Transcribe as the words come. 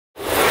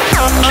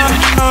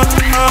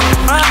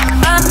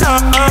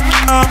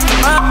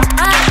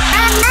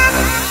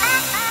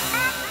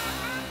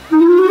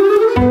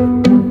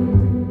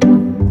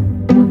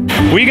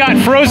We got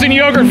frozen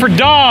yogurt for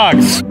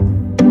dogs.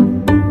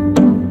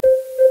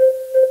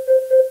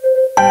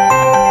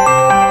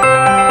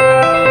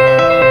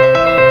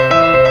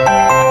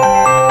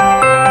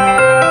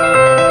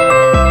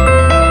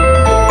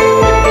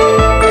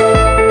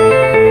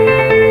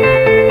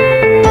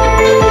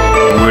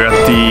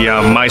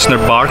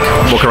 Mizner Bark,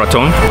 Boca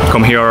Raton.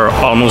 Come here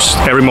almost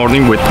every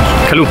morning with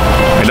Kalu,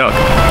 my dog.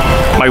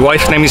 My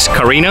wife's name is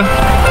Karina.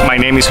 My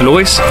name is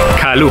Luis.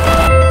 Kalu.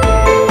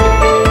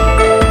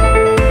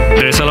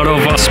 There's a lot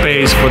of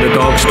space for the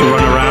dogs to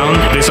run around.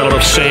 There's a lot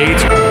of shade.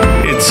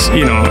 It's,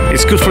 you know,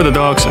 it's good for the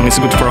dogs and it's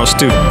good for us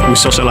too. We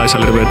socialize a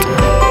little bit.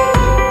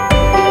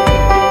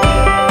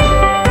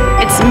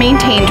 It's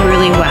maintained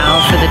really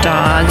well for the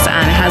dogs.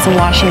 It has a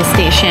washing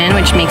station,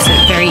 which makes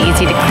it very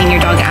easy to clean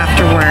your dog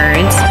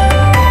afterwards.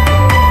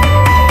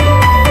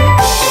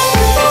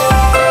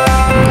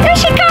 There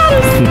she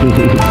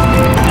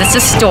comes! This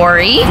is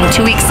Story.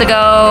 2 weeks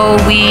ago,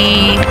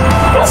 we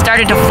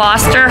started to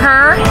foster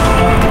her,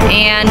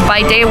 and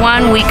by day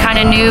one, we kind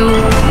of knew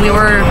we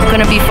were going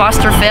to be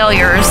foster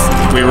failures.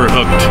 We were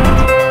hooked.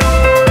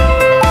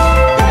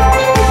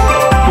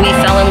 We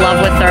fell in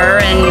love with her,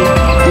 and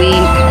we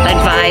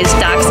advised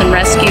Docs and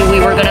Rescue we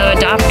were going to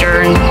adopt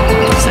her, and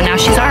so now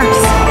she's ours.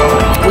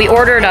 We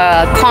ordered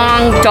a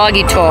Kong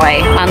doggy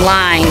toy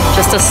online,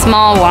 just a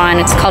small one.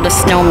 It's called a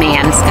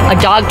snowman. A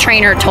dog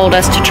trainer told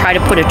us to try to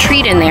put a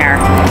treat in there,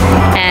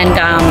 and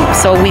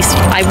so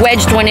I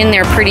wedged one in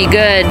there pretty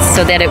good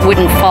so that it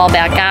wouldn't fall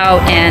back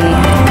out, and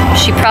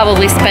she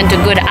probably spent a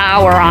good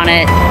hour on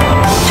it,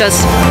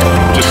 just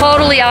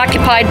totally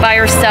occupied by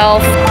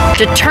herself,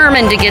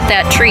 determined to get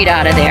that treat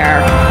out of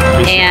there.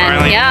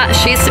 And yeah,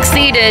 she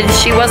succeeded.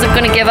 She wasn't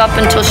going to give up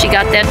until she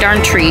got that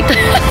darn treat.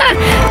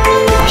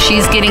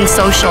 She's getting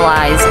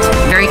socialized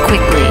very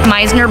quickly.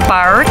 Mizner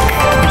Bark,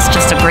 it's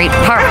just a great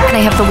park.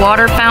 They have the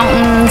water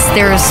fountains.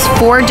 There's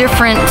 4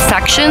 different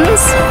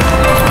sections.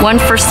 One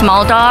for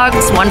small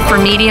dogs, one for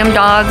medium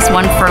dogs,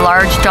 one for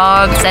large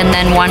dogs, and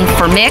then one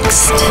for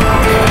mixed.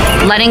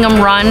 Letting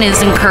them run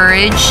is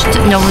encouraged,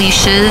 no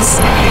leashes.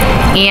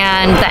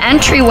 And the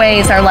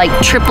entryways are like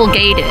triple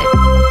gated.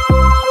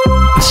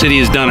 The city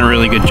has done a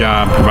really good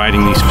job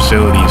providing these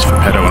facilities for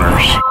pet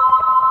owners.